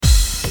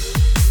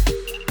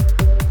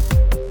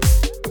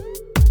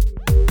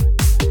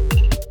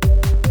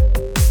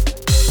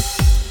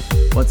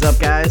What's up,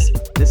 guys?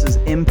 This is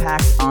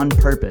Impact on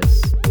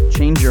Purpose.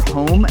 Change your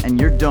home and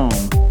your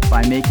dome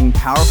by making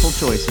powerful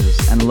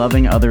choices and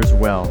loving others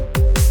well.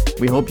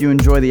 We hope you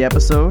enjoy the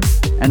episode,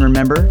 and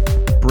remember,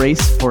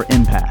 brace for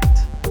impact.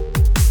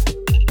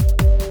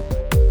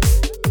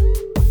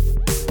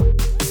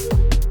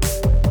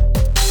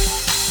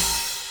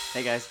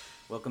 Hey guys,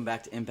 welcome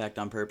back to Impact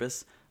on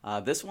Purpose.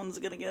 This one's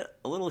going to get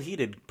a little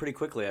heated pretty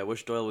quickly. I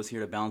wish Doyle was here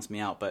to balance me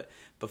out, but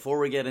before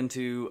we get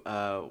into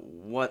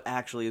what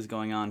actually is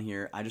going on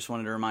here, I just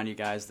wanted to remind you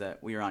guys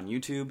that we are on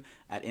YouTube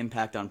at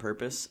Impact on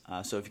Purpose,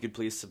 so if you could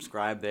please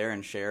subscribe there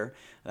and share,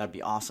 that'd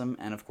be awesome.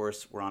 And of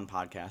course, we're on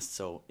podcasts,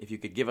 so if you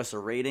could give us a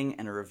rating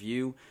and a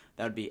review,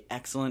 that would be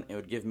excellent. It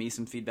would give me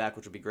some feedback,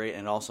 which would be great,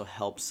 and it also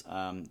helps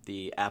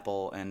the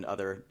Apple and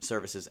other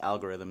services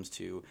algorithms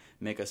to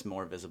make us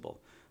more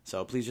visible.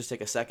 So please just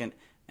take a second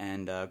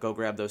and go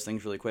grab those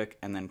things really quick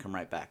and then come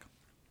right back.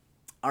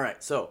 All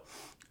right, so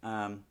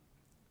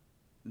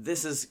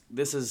this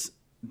is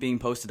being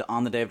posted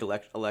on the day of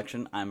the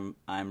election.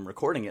 I'm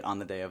recording it on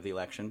the day of the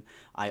election.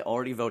 I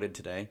already voted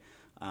today,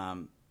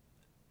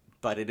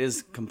 but it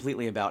is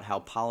completely about how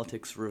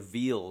politics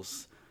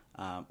reveals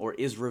or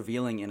is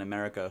revealing in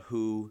America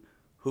who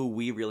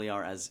we really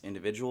are as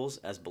individuals,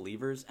 as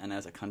believers, and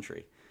as a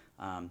country.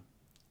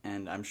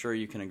 And I'm sure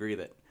you can agree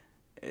that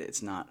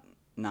it's not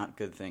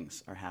good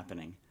things are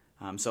happening.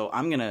 So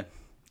I'm gonna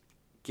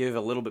give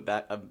a little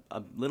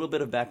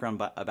bit of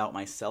background about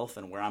myself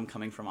and where I'm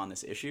coming from on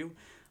this issue,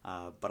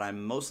 but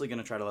I'm mostly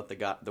gonna try to let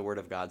the Word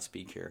of God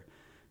speak here,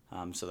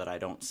 so that I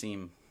don't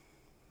seem,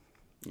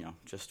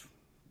 just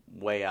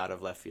way out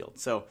of left field.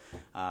 So,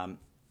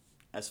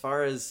 as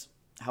far as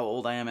how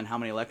old I am and how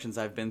many elections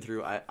I've been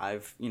through,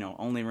 I've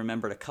only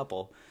remembered a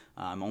couple.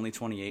 I'm only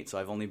 28, so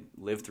I've only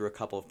lived through a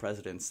couple of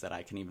presidents that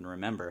I can even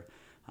remember.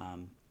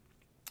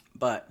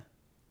 But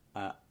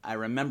I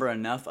remember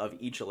enough of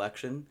each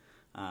election,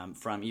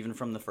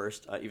 from the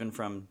first, even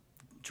from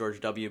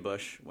George W.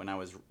 Bush when I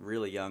was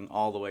really young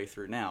all the way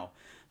through now,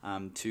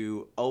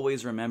 to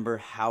always remember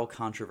how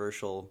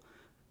controversial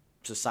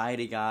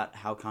society got,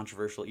 how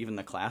controversial even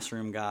the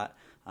classroom got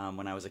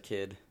when I was a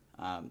kid,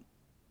 and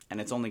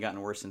it's only gotten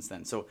worse since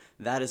then. So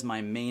that is my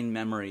main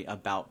memory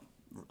about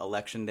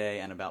Election Day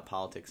and about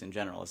politics in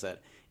general, is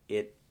that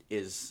it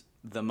is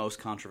the most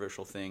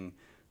controversial thing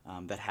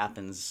that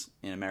happens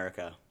in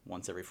America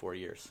once every 4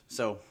 years.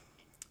 So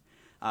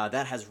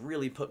that has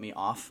really put me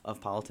off of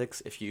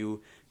politics. If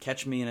you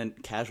catch me in a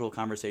casual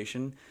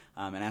conversation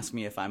and ask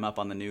me if I'm up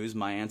on the news,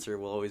 my answer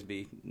will always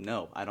be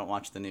no, I don't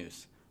watch the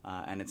news.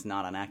 And it's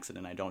not on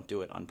accident. I don't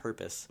do it on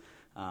purpose.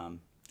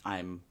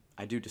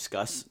 I do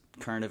discuss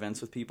current events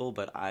with people,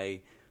 but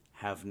I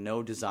have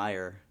no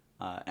desire,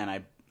 and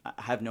I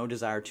have no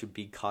desire to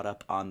be caught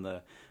up on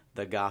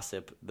the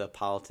gossip, the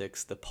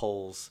politics, the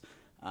polls.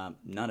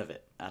 None of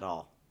it at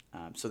all.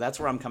 So that's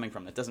where I'm coming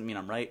from. That doesn't mean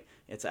I'm right.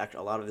 It's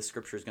a lot of the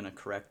scripture is going to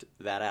correct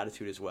that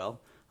attitude as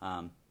well.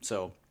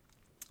 So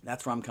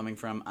that's where I'm coming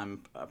from.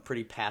 I'm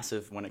pretty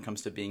passive when it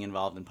comes to being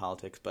involved in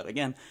politics. But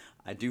again,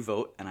 I do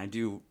vote, and I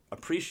do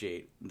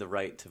appreciate the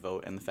right to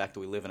vote and the fact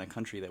that we live in a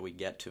country that we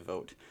get to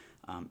vote.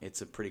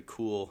 It's a pretty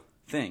cool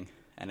thing,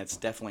 and it's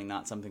definitely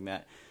not something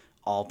that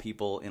all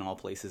people in all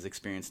places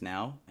experience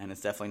now, and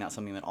it's definitely not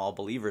something that all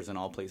believers in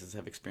all places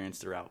have experienced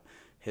throughout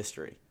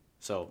history.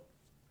 So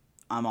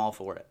I'm all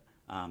for it.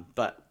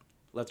 But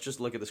let's just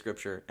look at the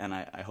scripture, and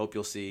I hope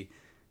you'll see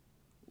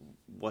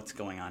what's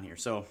going on here.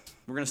 So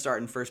we're going to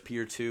start in 1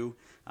 Peter 2.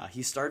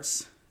 He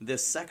starts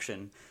this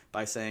section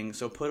by saying,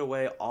 "So put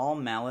away all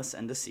malice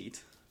and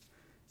deceit,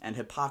 and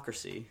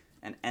hypocrisy,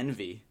 and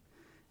envy,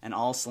 and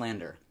all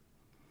slander."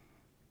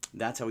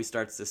 That's how he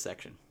starts this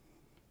section.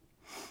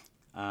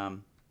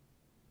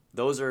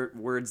 Those are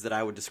words that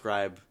I would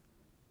describe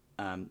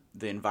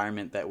the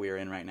environment that we are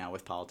in right now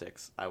with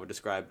politics. I would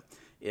describe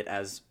it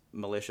as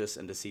malicious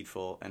and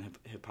deceitful, and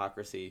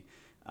hypocrisy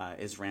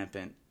is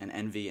rampant, and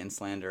envy and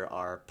slander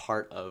are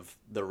part of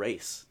the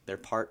race. They're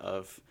part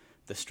of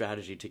the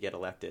strategy to get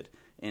elected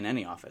in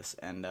any office,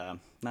 and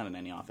not in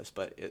any office,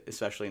 but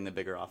especially in the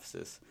bigger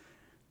offices.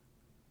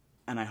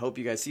 And I hope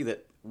you guys see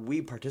that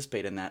we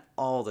participate in that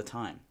all the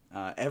time.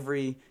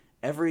 Every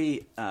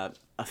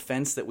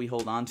offense that we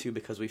hold on to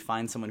because we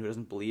find someone who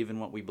doesn't believe in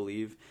what we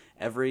believe,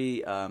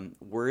 every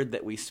word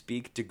that we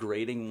speak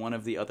degrading one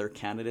of the other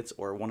candidates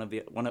or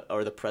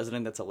or the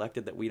president that's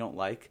elected that we don't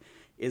like,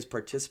 is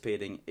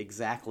participating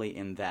exactly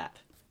in that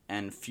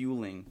and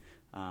fueling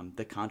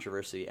the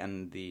controversy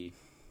and the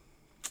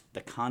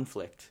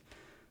conflict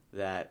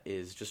that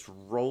is just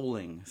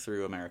rolling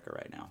through America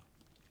right now.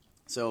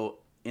 So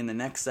in the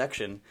next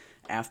section,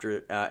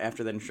 after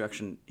that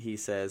instruction, he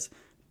says,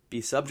 "Be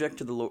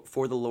subject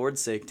for the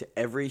Lord's sake to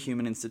every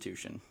human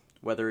institution,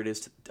 whether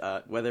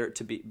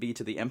it be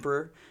to the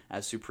emperor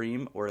as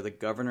supreme, or the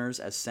governors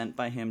as sent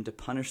by him to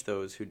punish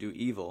those who do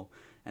evil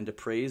and to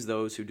praise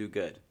those who do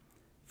good.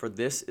 For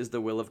this is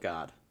the will of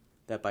God,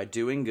 that by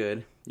doing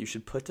good you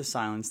should put to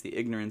silence the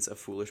ignorance of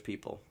foolish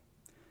people.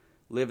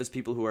 Live as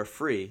people who are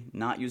free,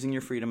 not using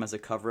your freedom as a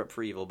cover-up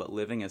for evil, but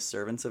living as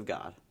servants of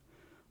God.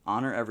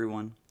 Honor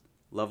everyone,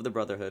 love the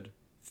brotherhood,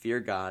 fear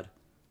God,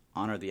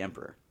 honor the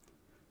emperor.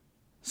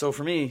 So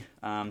for me,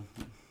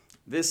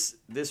 this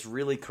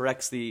really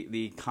corrects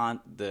the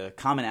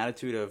common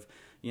attitude of,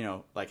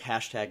 like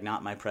hashtag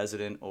not my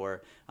president,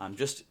 or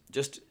just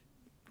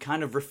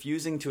kind of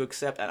refusing to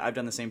accept. And I've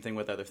done the same thing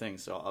with other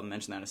things, so I'll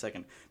mention that in a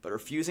second. But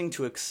refusing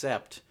to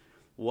accept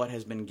what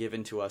has been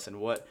given to us and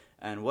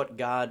what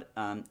God,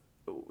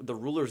 the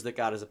rulers that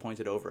God has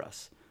appointed over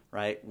us.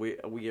 Right?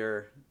 We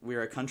are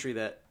a country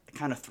that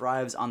kind of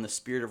thrives on the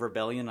spirit of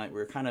rebellion. Like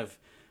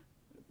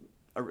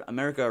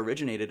America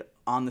originated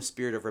on the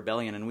spirit of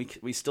rebellion, and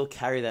we still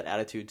carry that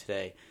attitude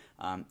today.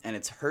 And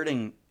it's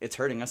hurting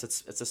us.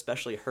 It's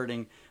especially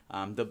hurting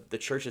the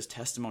church's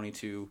testimony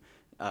to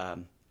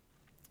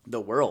the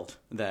world,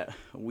 that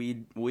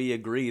we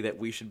agree that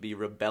we should be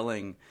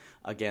rebelling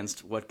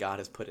against what God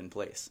has put in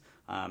place.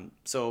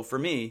 So for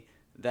me,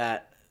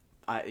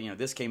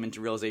 this came into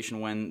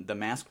realization when the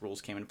mask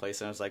rules came into place,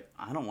 and I was like,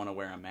 I don't want to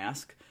wear a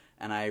mask,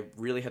 and I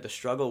really had to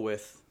struggle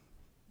with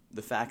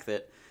the fact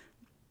that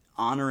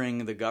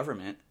honoring the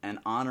government and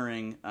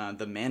honoring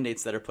the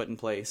mandates that are put in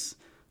place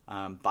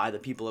by the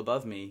people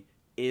above me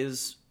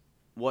is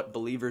what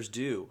believers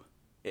do.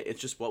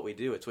 It's just what we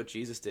do. It's what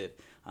Jesus did,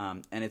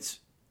 and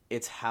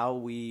it's how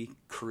we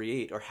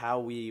create, or how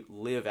we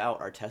live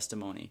out our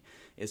testimony,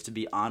 is to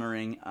be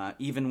honoring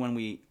even when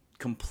we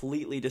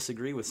completely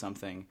disagree with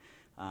something,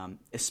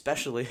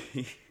 especially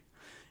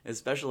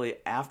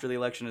after the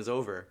election is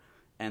over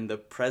and the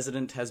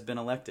president has been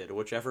elected,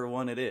 whichever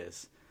one it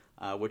is,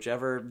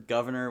 whichever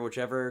governor,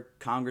 whichever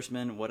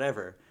congressman,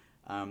 whatever,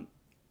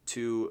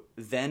 to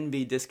then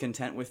be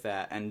discontent with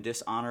that and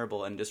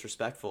dishonorable and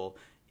disrespectful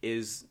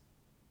is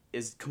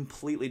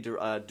completely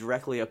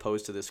directly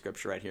opposed to the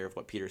scripture right here of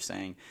what Peter's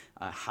saying,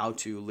 how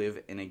to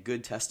live in a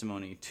good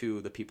testimony to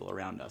the people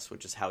around us,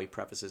 which is how he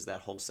prefaces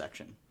that whole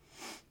section.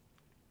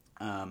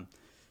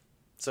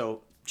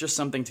 So just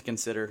something to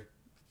consider.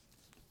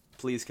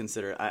 Please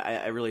consider.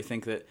 I really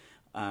think that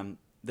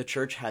the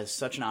church has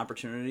such an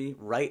opportunity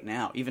right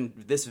now, even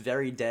this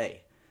very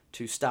day,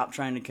 to stop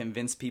trying to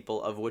convince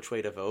people of which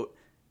way to vote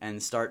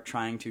and start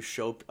trying to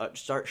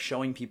start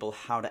showing people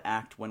how to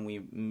act when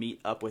we meet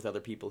up with other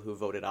people who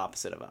voted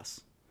opposite of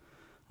us.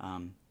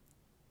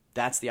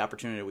 That's the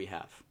opportunity we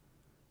have.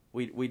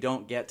 We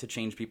don't get to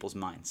change people's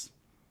minds.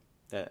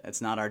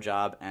 It's not our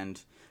job,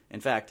 and in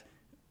fact,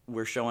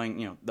 we're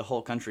showing, the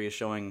whole country is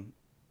showing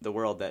the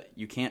world that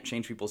you can't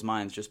change people's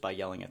minds just by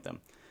yelling at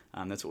them.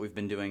 That's what we've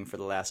been doing for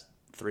the last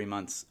 3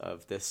 months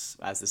of this,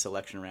 as this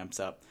election ramps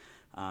up,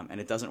 and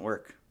it doesn't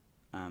work.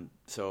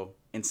 So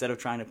instead of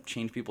trying to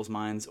change people's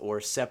minds or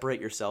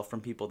separate yourself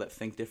from people that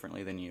think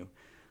differently than you,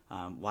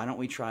 why don't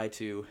we try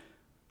to,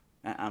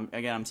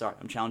 I'm sorry,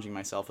 I'm challenging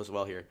myself as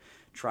well here.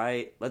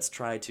 Let's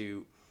try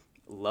to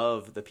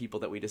love the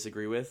people that we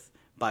disagree with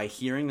by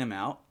hearing them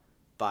out,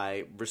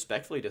 by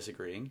respectfully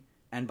disagreeing,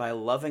 and by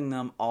loving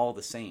them all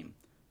the same,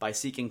 by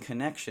seeking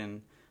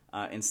connection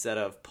instead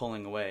of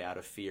pulling away out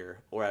of fear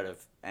or out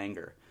of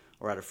anger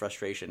or out of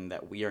frustration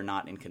that we are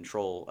not in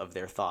control of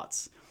their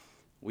thoughts.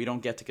 We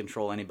don't get to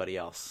control anybody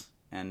else,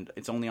 and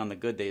it's only on the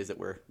good days that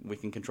we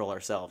can control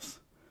ourselves.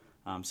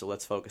 So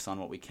let's focus on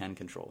what we can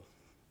control.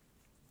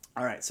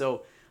 All right,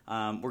 so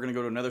we're going to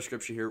go to another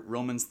scripture here.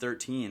 Romans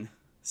 13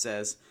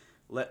 says,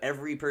 "Let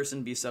every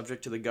person be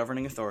subject to the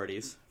governing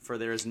authorities, for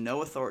there is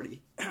no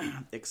authority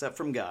except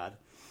from God,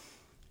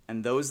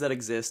 and those that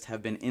exist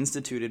have been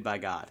instituted by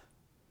God.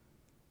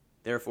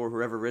 Therefore,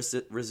 whoever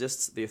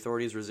resists the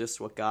authorities resists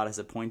what God has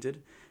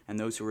appointed, and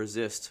those who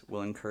resist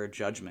will incur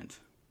judgment.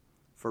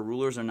 For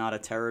rulers are not a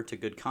terror to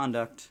good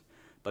conduct,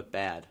 but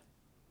bad.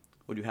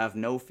 Would you have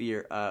no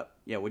fear?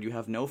 Would you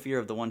have no fear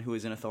of the one who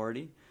is in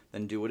authority?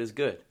 Then do what is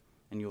good,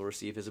 and you will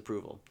receive his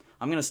approval."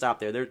 I'm going to stop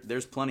there.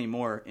 There's plenty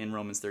more in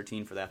Romans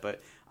 13 for that,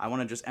 but I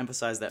want to just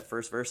emphasize that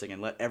first verse again.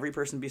 Let every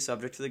person be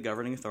subject to the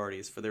governing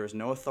authorities, for there is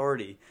no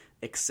authority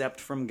except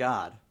from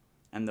God,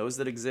 and those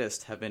that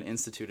exist have been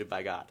instituted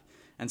by God.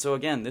 And so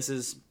again, this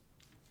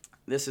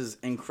is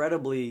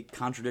incredibly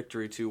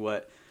contradictory to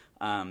what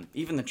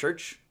even the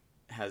church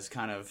has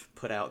kind of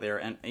put out there,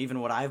 and even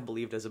what I've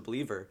believed as a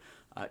believer,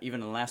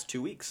 even in the last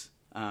 2 weeks,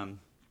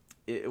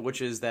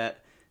 which is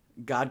that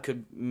God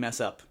could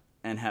mess up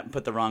and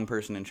put the wrong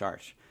person in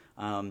charge.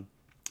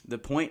 The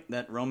point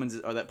that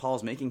that Paul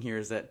is making here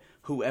is that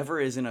whoever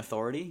is in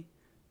authority,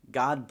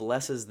 God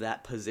blesses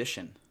that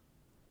position.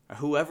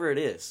 Whoever it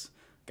is,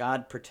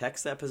 God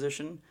protects that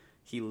position,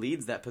 he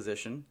leads that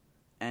position,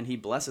 and he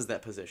blesses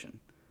that position.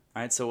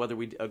 All right, so whether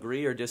we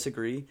agree or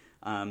disagree,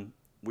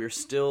 we're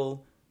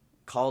still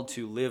called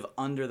to live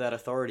under that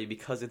authority,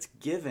 because it's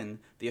given,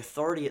 the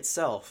authority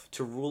itself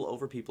to rule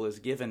over people is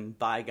given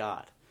by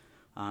God.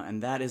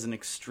 And that is an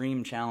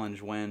extreme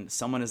challenge when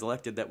someone is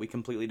elected that we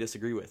completely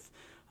disagree with.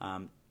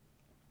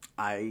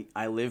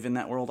 I live in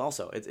that world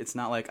also. It's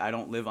not like I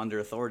don't live under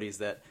authorities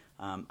that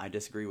I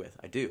disagree with.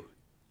 I do.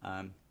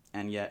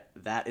 And yet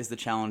that is the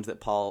challenge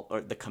that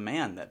or the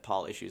command that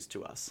Paul issues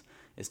to us,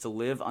 is to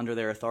live under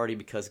their authority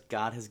because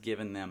God has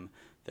given them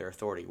their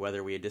authority,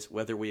 whether we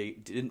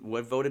didn't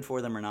voted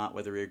for them or not,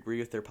 whether we agree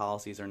with their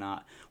policies or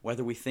not,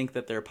 whether we think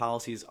that their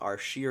policies are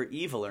sheer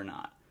evil or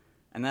not.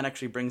 And that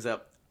actually brings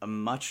up a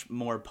much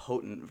more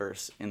potent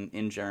verse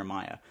in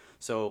Jeremiah.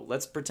 So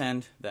let's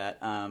pretend that,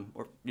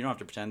 or you don't have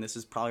to pretend, this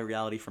is probably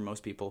reality for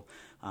most people,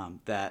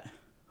 that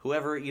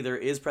whoever either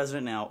is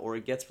president now or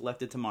gets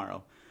elected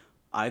tomorrow,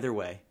 either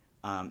way,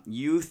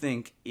 you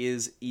think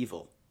is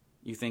evil.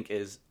 You think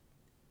is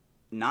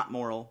not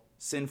moral,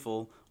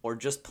 sinful, or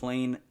just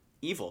plain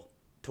evil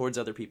towards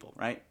other people,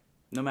 right?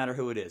 No matter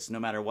who it is, no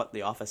matter what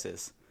the office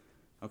is,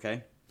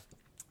 okay?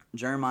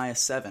 Jeremiah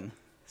 7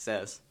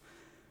 says,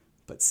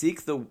 "But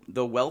seek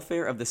the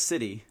welfare of the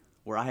city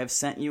where I have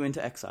sent you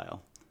into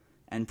exile,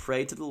 and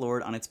pray to the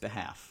Lord on its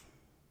behalf.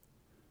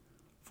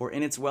 For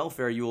in its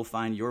welfare you will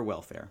find your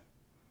welfare."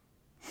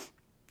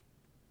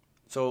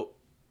 So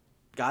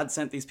God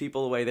sent these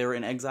people away. They were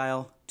in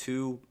exile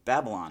to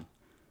Babylon,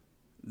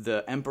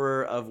 the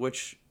emperor of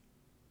which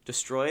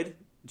destroyed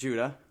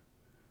Judah,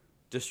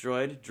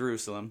 destroyed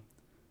Jerusalem,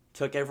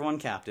 took everyone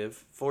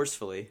captive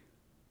forcefully,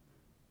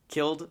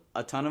 killed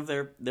a ton of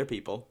their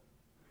people,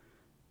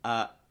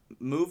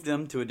 moved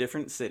them to a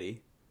different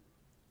city,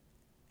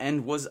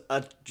 and was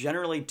a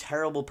generally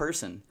terrible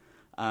person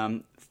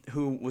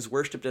who was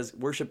worshipped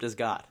as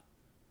God.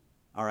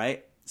 All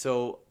right?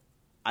 So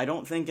I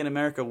don't think in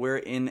America we're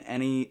in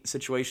any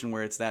situation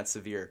where it's that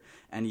severe,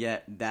 and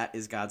yet that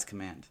is God's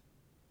command.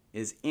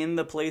 Is in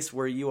the place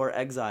where you are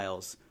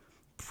exiles,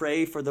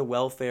 pray for the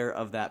welfare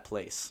of that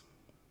place,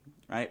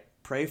 right?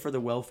 Pray for the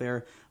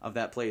welfare of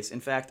that place. In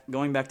fact,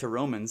 going back to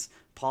Romans,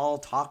 Paul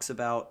talks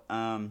about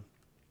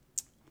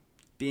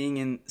being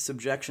in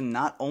subjection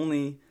not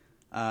only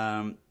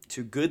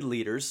to good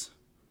leaders,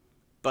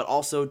 but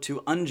also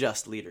to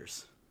unjust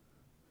leaders.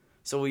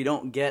 So we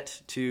don't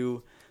get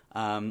to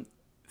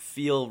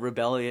feel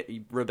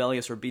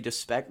rebellious or be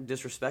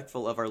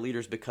disrespectful of our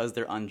leaders because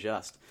they're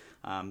unjust.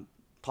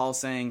 Paul's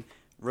saying,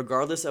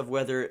 regardless of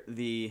whether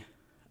the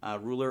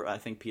ruler, I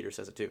think Peter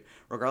says it too,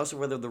 regardless of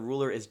whether the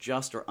ruler is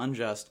just or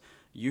unjust,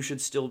 you should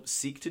still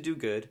seek to do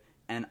good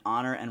and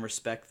honor and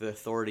respect the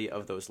authority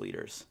of those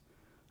leaders.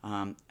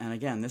 And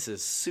again, this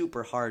is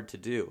super hard to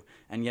do,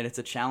 and yet it's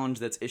a challenge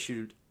that's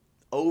issued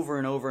over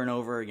and over and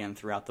over again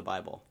throughout the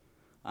Bible.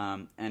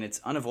 And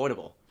it's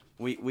unavoidable.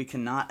 We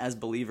cannot, as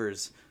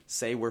believers,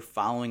 say we're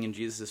following in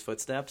Jesus'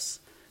 footsteps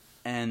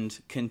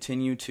and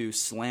continue to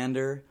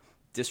slander,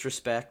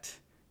 disrespect,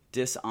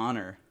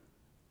 dishonor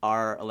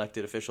our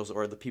elected officials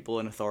or the people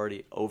in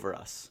authority over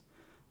us.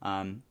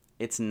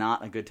 It's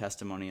not a good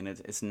testimony, and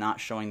it's not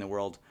showing the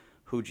world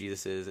who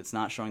Jesus is. It's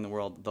not showing the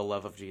world the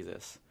love of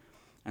Jesus.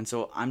 And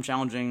so I'm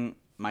challenging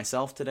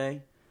myself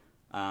today,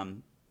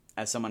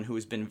 as someone who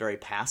has been very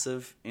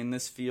passive in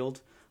this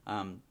field,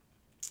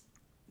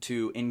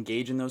 to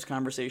engage in those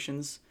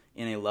conversations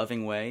in a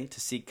loving way,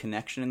 to seek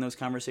connection in those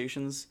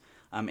conversations,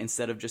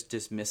 instead of just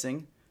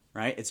dismissing,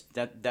 right?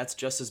 That's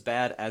just as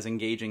bad as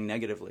engaging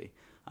negatively.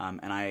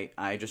 And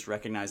I just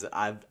recognize that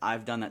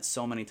I've done that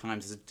so many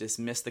times, is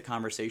dismiss the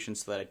conversation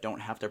so that I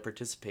don't have to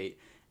participate.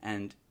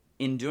 And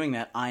in doing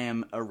that, I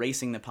am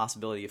erasing the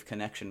possibility of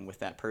connection with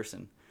that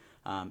person.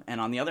 And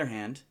on the other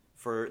hand,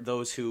 for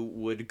those who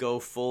would go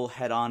full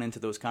head-on into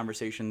those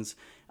conversations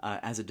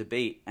as a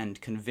debate and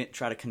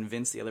try to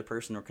convince the other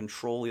person or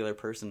control the other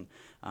person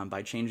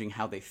by changing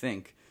how they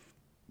think,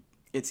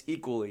 it's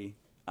equally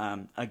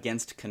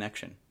against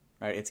connection,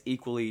 right? It's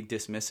equally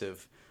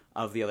dismissive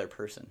of the other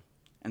person.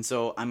 And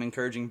so I'm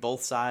encouraging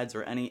both sides,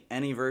 or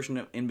any version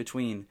of in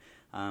between,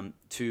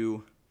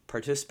 to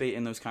participate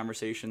in those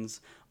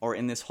conversations or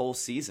in this whole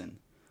season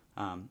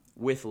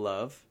with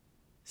love,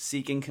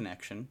 seeking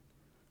connection,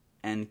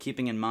 and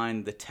keeping in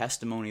mind the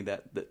testimony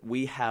that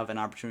we have an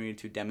opportunity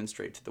to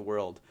demonstrate to the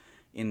world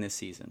in this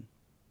season.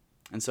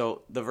 And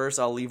so the verse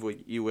I'll leave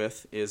you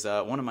with is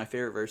one of my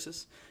favorite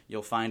verses.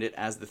 You'll find it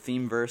as the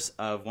theme verse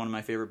of one of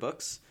my favorite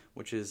books,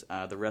 which is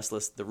The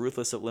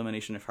Ruthless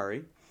Elimination of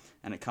Hurry.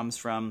 And it comes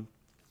from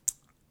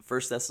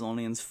 1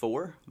 Thessalonians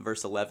 4,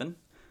 verse 11.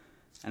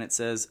 And it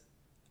says,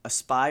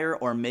 "Aspire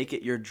or make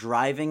it your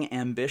driving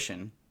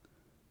ambition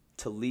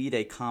to lead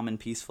a calm and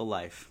peaceful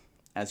life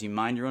as you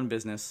mind your own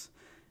business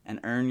and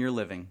earn your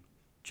living,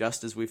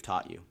 just as we've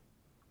taught you.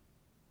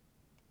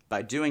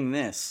 By doing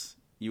this,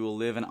 you will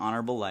live an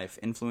honorable life,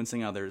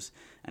 influencing others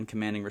and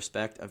commanding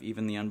respect of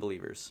even the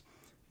unbelievers.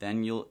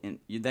 Then you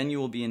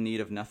will be in need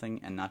of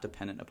nothing and not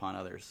dependent upon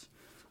others."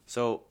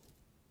 So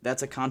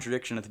that's a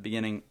contradiction at the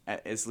beginning,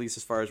 at least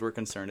as far as we're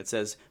concerned. It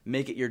says,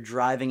 make it your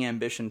driving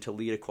ambition to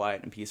lead a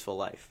quiet and peaceful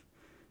life.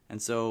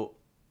 And so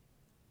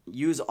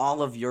use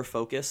all of your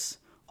focus,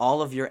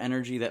 all of your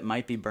energy that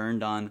might be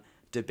burned on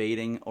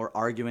debating or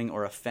arguing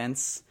or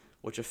offense,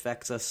 which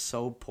affects us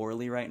so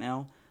poorly right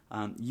now.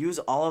 Use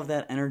all of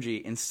that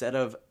energy instead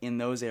of in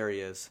those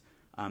areas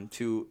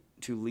to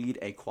lead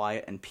a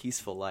quiet and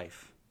peaceful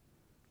life,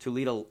 to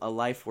lead a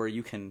life where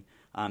you can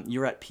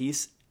you're at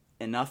peace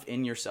enough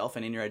in yourself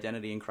and in your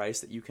identity in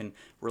Christ that you can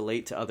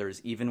relate to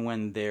others even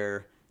when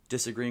they're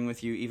disagreeing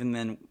with you, even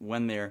then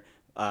when they're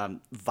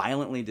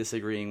violently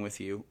disagreeing with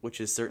you,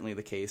 which is certainly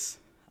the case,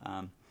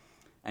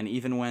 and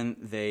even when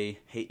they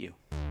hate you.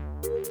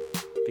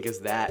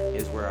 Because that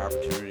is where our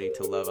opportunity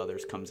to love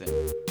others comes in.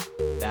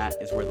 That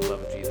is where the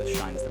love of Jesus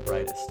shines the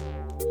brightest.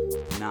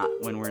 Not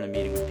when we're in a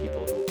meeting with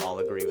people who all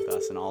agree with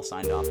us and all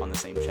signed off on the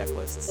same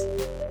checklists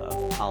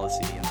of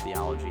policy and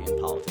theology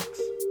and politics.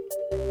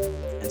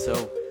 And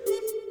so,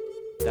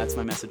 that's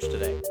my message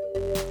today.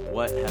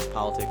 What has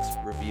politics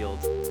revealed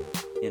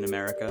in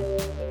America,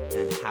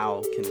 and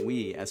how can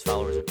we, as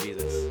followers of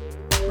Jesus,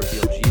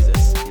 reveal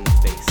Jesus in